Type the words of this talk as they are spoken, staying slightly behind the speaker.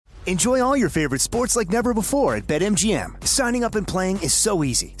Enjoy all your favorite sports like never before at BetMGM. Signing up and playing is so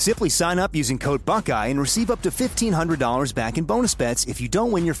easy. Simply sign up using code Buckeye and receive up to $1,500 back in bonus bets if you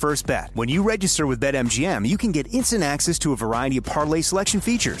don't win your first bet. When you register with BetMGM, you can get instant access to a variety of parlay selection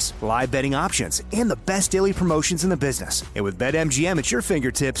features, live betting options, and the best daily promotions in the business. And with BetMGM at your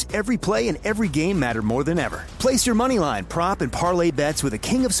fingertips, every play and every game matter more than ever. Place your moneyline, prop, and parlay bets with the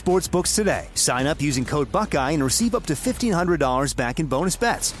king of sportsbooks today. Sign up using code Buckeye and receive up to $1,500 back in bonus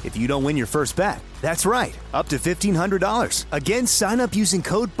bets if you don't win your first bet. That's right, up to $1,500. Again, sign up using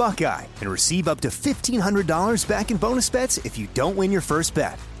code Buckeye and receive up to $1,500 back in bonus bets if you don't win your first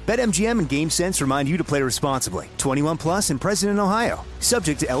bet. BetMGM and GameSense remind you to play responsibly. 21 plus and present in Ohio.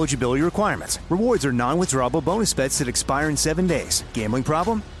 Subject to eligibility requirements. Rewards are non-withdrawable bonus bets that expire in 7 days. Gambling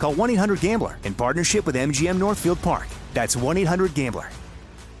problem? Call 1-800-GAMBLER in partnership with MGM Northfield Park. That's 1-800-GAMBLER.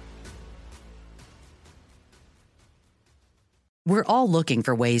 We're all looking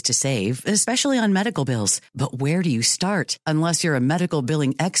for ways to save, especially on medical bills. But where do you start? Unless you're a medical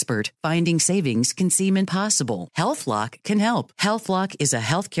billing expert, finding savings can seem impossible. HealthLock can help. HealthLock is a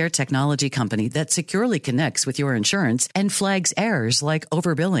healthcare technology company that securely connects with your insurance and flags errors like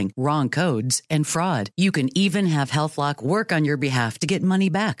overbilling, wrong codes, and fraud. You can even have HealthLock work on your behalf to get money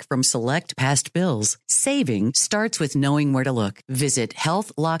back from select past bills. Saving starts with knowing where to look. Visit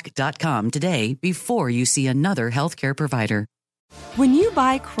healthlock.com today before you see another healthcare provider. When you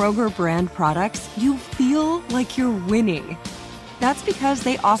buy Kroger brand products, you feel like you're winning. That's because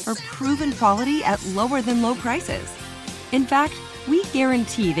they offer proven quality at lower than low prices. In fact, we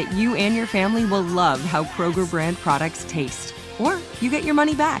guarantee that you and your family will love how Kroger brand products taste, or you get your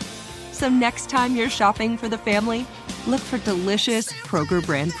money back. So next time you're shopping for the family, look for delicious Kroger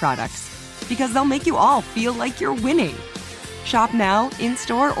brand products, because they'll make you all feel like you're winning. Shop now,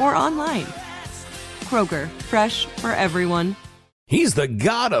 in-store, or online. Kroger, fresh for everyone. He's the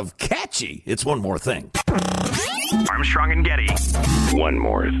god of catchy. It's One More Thing. Armstrong and Getty. One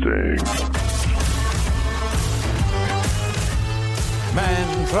More Thing.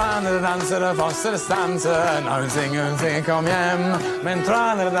 Mentrane dansere fossens danser. Now sing, come hem.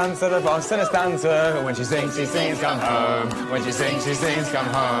 Mentrane dansere fossens danser. When she sings, come home. When she sings, come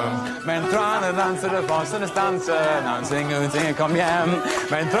home. Mentrane dansere fossens danser. Now sing, come hem.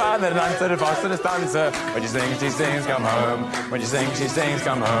 Mentrane dansere fossens danser. When she sings, come home. When she sings,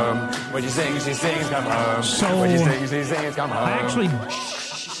 come home. When she sings, come home. When she sings, come home.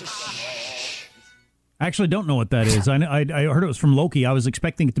 I actually don't know what that is. I heard it was from Loki. I was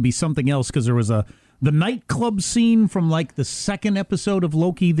expecting it to be something else because there was the nightclub scene from like the second episode of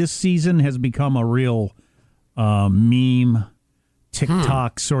Loki this season has become a real meme,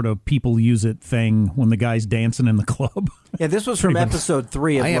 TikTok sort of people use it thing when the guy's dancing in the club. Yeah, this was from episode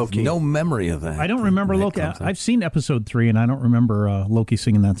 3 of Loki. I have no memory of that. I don't remember Loki. I've seen episode 3, and I don't remember Loki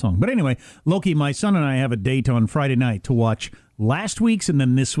singing that song. But anyway, Loki, my son and I have a date on Friday night to watch last week's and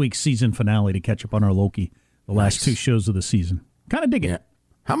then this week's season finale to catch up on our Loki, the last 2 shows of the season. Kind of dig it.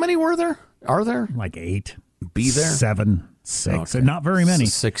 How many were there? Are there? Like 8. Be there? 7, 6. Okay. Not very many.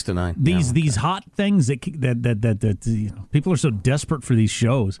 6 to 9. These hot things that people are so desperate for these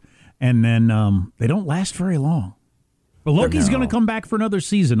shows, and then they don't last very long. But Loki's going to come back for another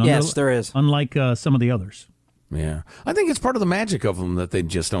season. Yes, there is. Unlike some of the others. Yeah. I think it's part of the magic of them that they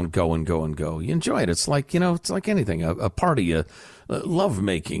just don't go and go and go. You enjoy it. It's like, it's like anything, a party, a love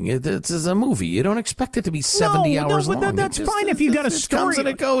making. It's a movie. You don't expect it to be 70 hours long. That's fine if you got a story. It comes and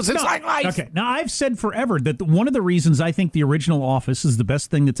it goes. It's like life. Okay. Now, I've said forever that one of the reasons I think the original Office is the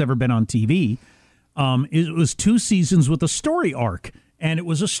best thing that's ever been on TV, it was 2 seasons with a story arc. And it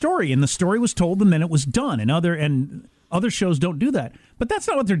was a story, and the story was told, and then it was done. And other shows don't do that. But that's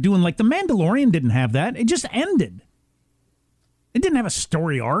not what they're doing. Like The Mandalorian didn't have that. It just ended. It didn't have a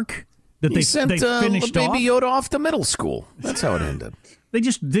story arc that they finished Baby off. Yoda off to middle school. That's how it ended. They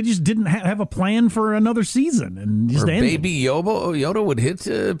just didn't have a plan for another season, and just ended. Baby Yoda would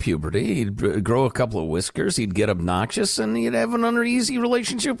hit puberty. He'd grow a couple of whiskers. He'd get obnoxious, and he'd have an uneasy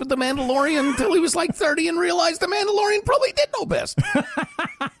relationship with the Mandalorian until he was like 30 and realized the Mandalorian probably did know best.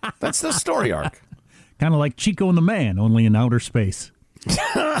 That's the story arc. Kind of like Chico and the Man, only in outer space.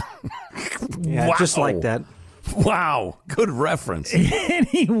 Yeah, wow. Just like that. Wow, good reference.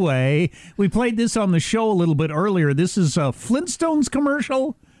 Anyway, we played this on the show a little bit earlier. This is a Flintstones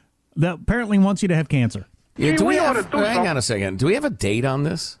commercial that apparently wants you to have cancer. Yeah, hang on a second. Do we have a date on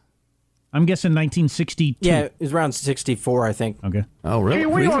this? I'm guessing 1962. Yeah, it was around 64, I think. Okay. Oh, really? Hey,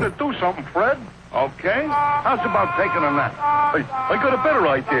 we Really? ought to do something, Fred. Okay? How's about taking a nap? Hey, I got a better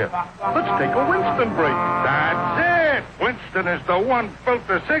idea. Let's take a Winston break. That's it! Winston is the one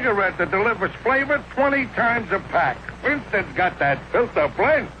filter cigarette that delivers flavor 20 times a pack. Winston's got that filter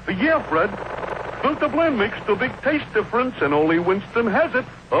blend. Yeah, Fred. Filter blend makes the big taste difference, and only Winston has it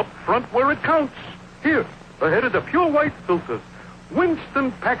up front where it counts. Here, ahead of the pure white filters.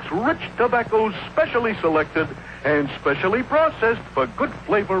 Winston packs rich tobaccos specially selected and specially processed for good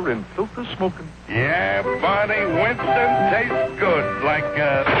flavor in filter smoking. Yeah, Barney, Winston tastes good, like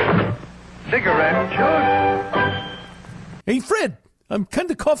a cigarette should. Hey, Fred, I'm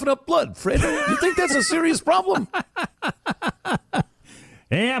kind of coughing up blood. Fred, you think that's a serious problem?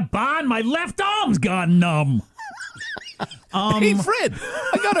 Yeah, Bon, my left arm's gone numb. Hey, Fred,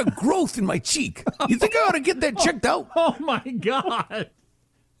 I got a growth in my cheek. You think I ought to get that checked out? Oh, my God.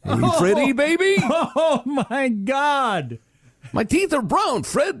 Hey, Freddie, baby. Oh, my God. My teeth are brown,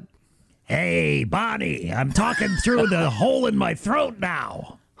 Fred. Hey, Bonnie, I'm talking through the hole in my throat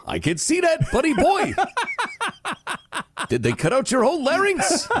now. I can see that, buddy boy. Did they cut out your whole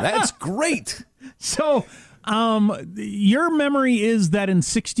larynx? That's great. So, your memory is that in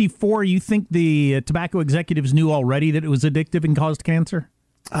 64, you think the tobacco executives knew already that it was addictive and caused cancer?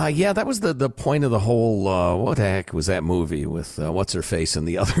 Yeah, that was the point of the whole, what the heck was that movie with what's-her-face and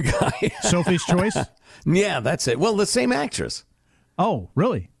the other guy? Sophie's Choice? Yeah, that's it. Well, the same actress. Oh,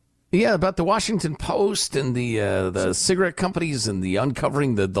 really? Yeah, about the Washington Post and the cigarette companies and the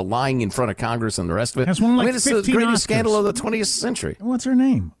uncovering the lying in front of Congress and the rest of it. That's one like it's the 15 greatest Oscars. scandal of the 20th century. What's her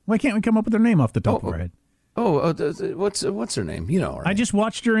name? Why can't we come up with her name off the top of our head? What's her name? You know her. I just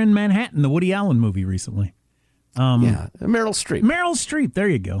watched her in Manhattan, the Woody Allen movie recently. Yeah, Meryl Streep. Meryl Streep, there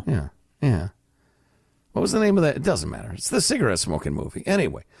you go. Yeah. What was the name of that? It doesn't matter. It's the cigarette smoking movie.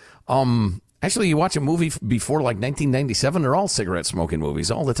 Anyway, actually, you watch a movie before like 1997, they're all cigarette smoking movies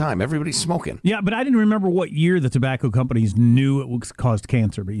all the time. Everybody's smoking. Yeah, but I didn't remember what year the tobacco companies knew it caused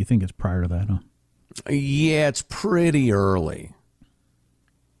cancer, but you think it's prior to that, huh? Yeah, it's pretty early.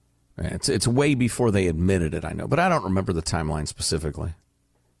 It's way before they admitted it, I know, but I don't remember the timeline specifically.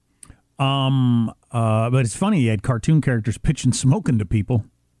 But it's funny, you had cartoon characters pitching smoking to people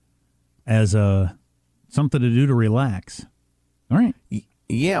as something to do to relax. All right.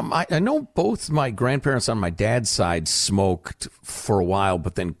 Yeah, I know both my grandparents on my dad's side smoked for a while,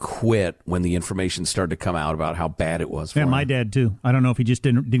 but then quit when the information started to come out about how bad it was for Yeah, him. my dad, too. I don't know if he just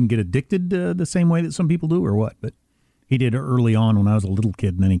didn't get addicted the same way that some people do or what, but he did early on when I was a little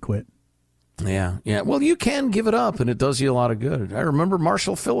kid, and then he quit. Yeah. Well, you can give it up, and it does you a lot of good. I remember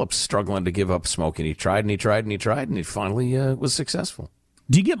Marshall Phillips struggling to give up smoking. He tried and he tried and he tried, and he finally was successful.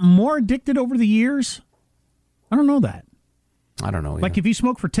 Do you get more addicted over the years? I don't know that. I don't know. Like if you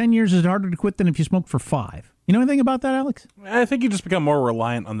smoke for 10 years, is it harder to quit than if you smoke for 5? You know anything about that, Alex? I think you just become more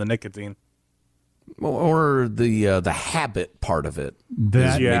reliant on the nicotine. Or the habit part of it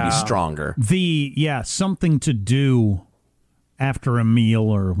is maybe stronger. Something to do after a meal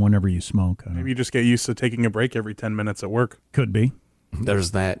or whenever you smoke. Maybe you just get used to taking a break every 10 minutes at work. Could be.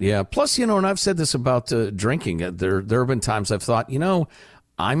 There's that, yeah. Plus, and I've said this about drinking. There have been times I've thought,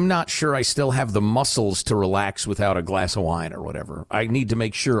 I'm not sure I still have the muscles to relax without a glass of wine or whatever. I need to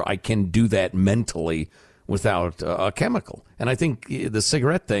make sure I can do that mentally without a chemical. And I think the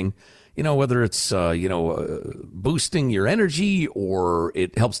cigarette thing, whether it's, boosting your energy or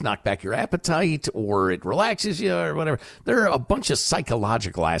it helps knock back your appetite or it relaxes you or whatever. There are a bunch of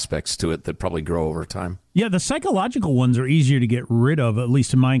psychological aspects to it that probably grow over time. Yeah, the psychological ones are easier to get rid of, at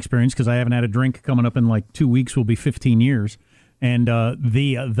least in my experience, because I haven't had a drink coming up in like 2 weeks, will be 15 years. And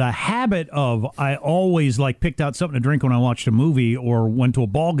the habit of I always picked out something to drink when I watched a movie or went to a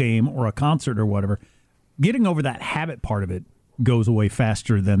ball game or a concert or whatever, getting over that habit part of it goes away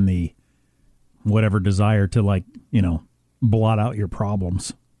faster than the whatever desire to blot out your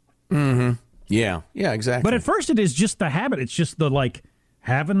problems. Mm-hmm. Yeah, exactly. But at first it is just the habit. It's just the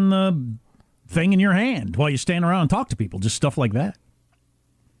having the thing in your hand while you stand around and talk to people, just stuff like that.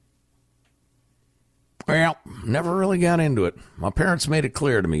 Well, never really got into it. My parents made it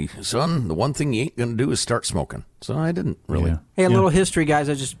clear to me, son, the one thing you ain't going to do is start smoking. So I didn't really. Yeah. Hey, a little history, guys.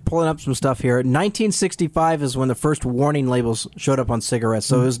 I was just pulling up some stuff here. 1965 is when the first warning labels showed up on cigarettes.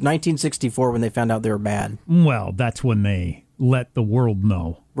 So it was 1964 when they found out they were bad. Well, that's when they let the world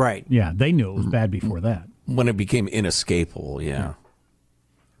know. Right. Yeah, they knew it was bad before that. When it became inescapable, yeah.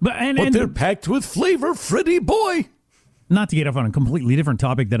 But they're packed with flavor, Freddie boy. Not to get off on a completely different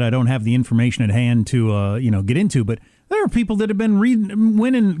topic that I don't have the information at hand to get into, but there are people that have been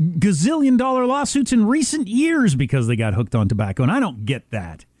winning gazillion-dollar lawsuits in recent years because they got hooked on tobacco, and I don't get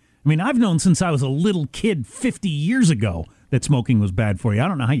that. I mean, I've known since I was a little kid 50 years ago that smoking was bad for you. I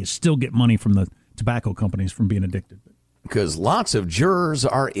don't know how you still get money from the tobacco companies from being addicted. Because lots of jurors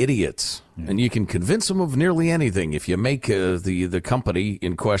are idiots, and you can convince them of nearly anything if you make the company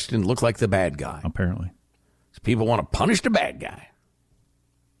in question look like the bad guy. Apparently. People want to punish the bad guy.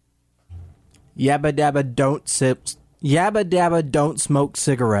 Yabba dabba don't sip. Yabba dabba don't smoke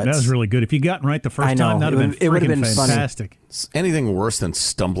cigarettes. That was really good. If you got it right the first time, that would have been fantastic. It's anything worse than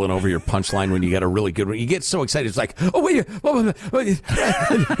stumbling over your punchline when you got a really good one. You get so excited, it's like, oh, wait.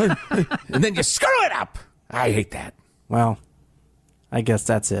 And then you screw it up. I hate that. Well, I guess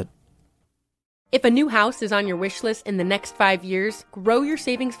that's it. If a new house is on your wish list in the next 5 years, grow your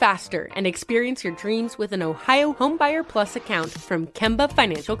savings faster and experience your dreams with an Ohio Homebuyer Plus account from Kemba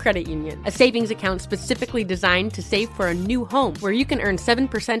Financial Credit Union. A savings account specifically designed to save for a new home where you can earn 7%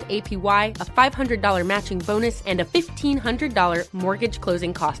 APY, a $500 matching bonus, and a $1,500 mortgage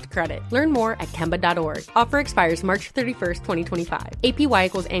closing cost credit. Learn more at Kemba.org. Offer expires March 31st, 2025. APY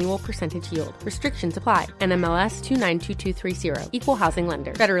equals annual percentage yield. Restrictions apply. NMLS 292230. Equal housing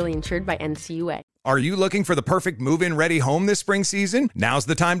lender. Federally insured by NCUA. Are you looking for the perfect move-in ready home this spring season? Now's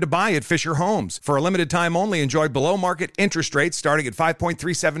the time to buy at Fisher Homes. For a limited time only, enjoy below-market interest rates starting at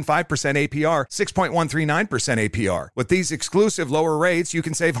 5.375% APR, 6.139% APR. With these exclusive lower rates, you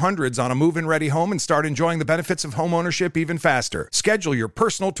can save hundreds on a move-in ready home and start enjoying the benefits of home ownership even faster. Schedule your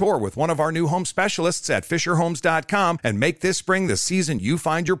personal tour with one of our new home specialists at FisherHomes.com and make this spring the season you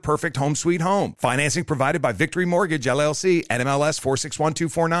find your perfect home sweet home. Financing provided by Victory Mortgage, LLC, NMLS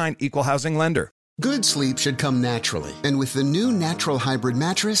 461249, Equal Housing Lender. Good sleep should come naturally, and with the new Natural Hybrid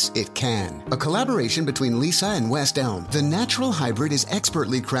mattress, it can. A collaboration between Lisa and West Elm, the Natural Hybrid is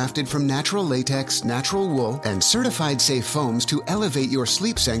expertly crafted from natural latex, natural wool, and certified safe foams to elevate your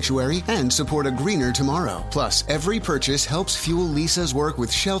sleep sanctuary and support a greener tomorrow. Plus, every purchase helps fuel Lisa's work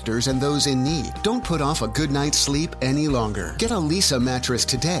with shelters and those in need. Don't put off a good night's sleep any longer. Get a Lisa mattress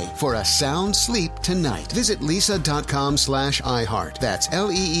today for a sound sleep tonight. Visit lisa.com/iHeart. That's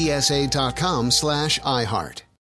LEESA.com/iHeart.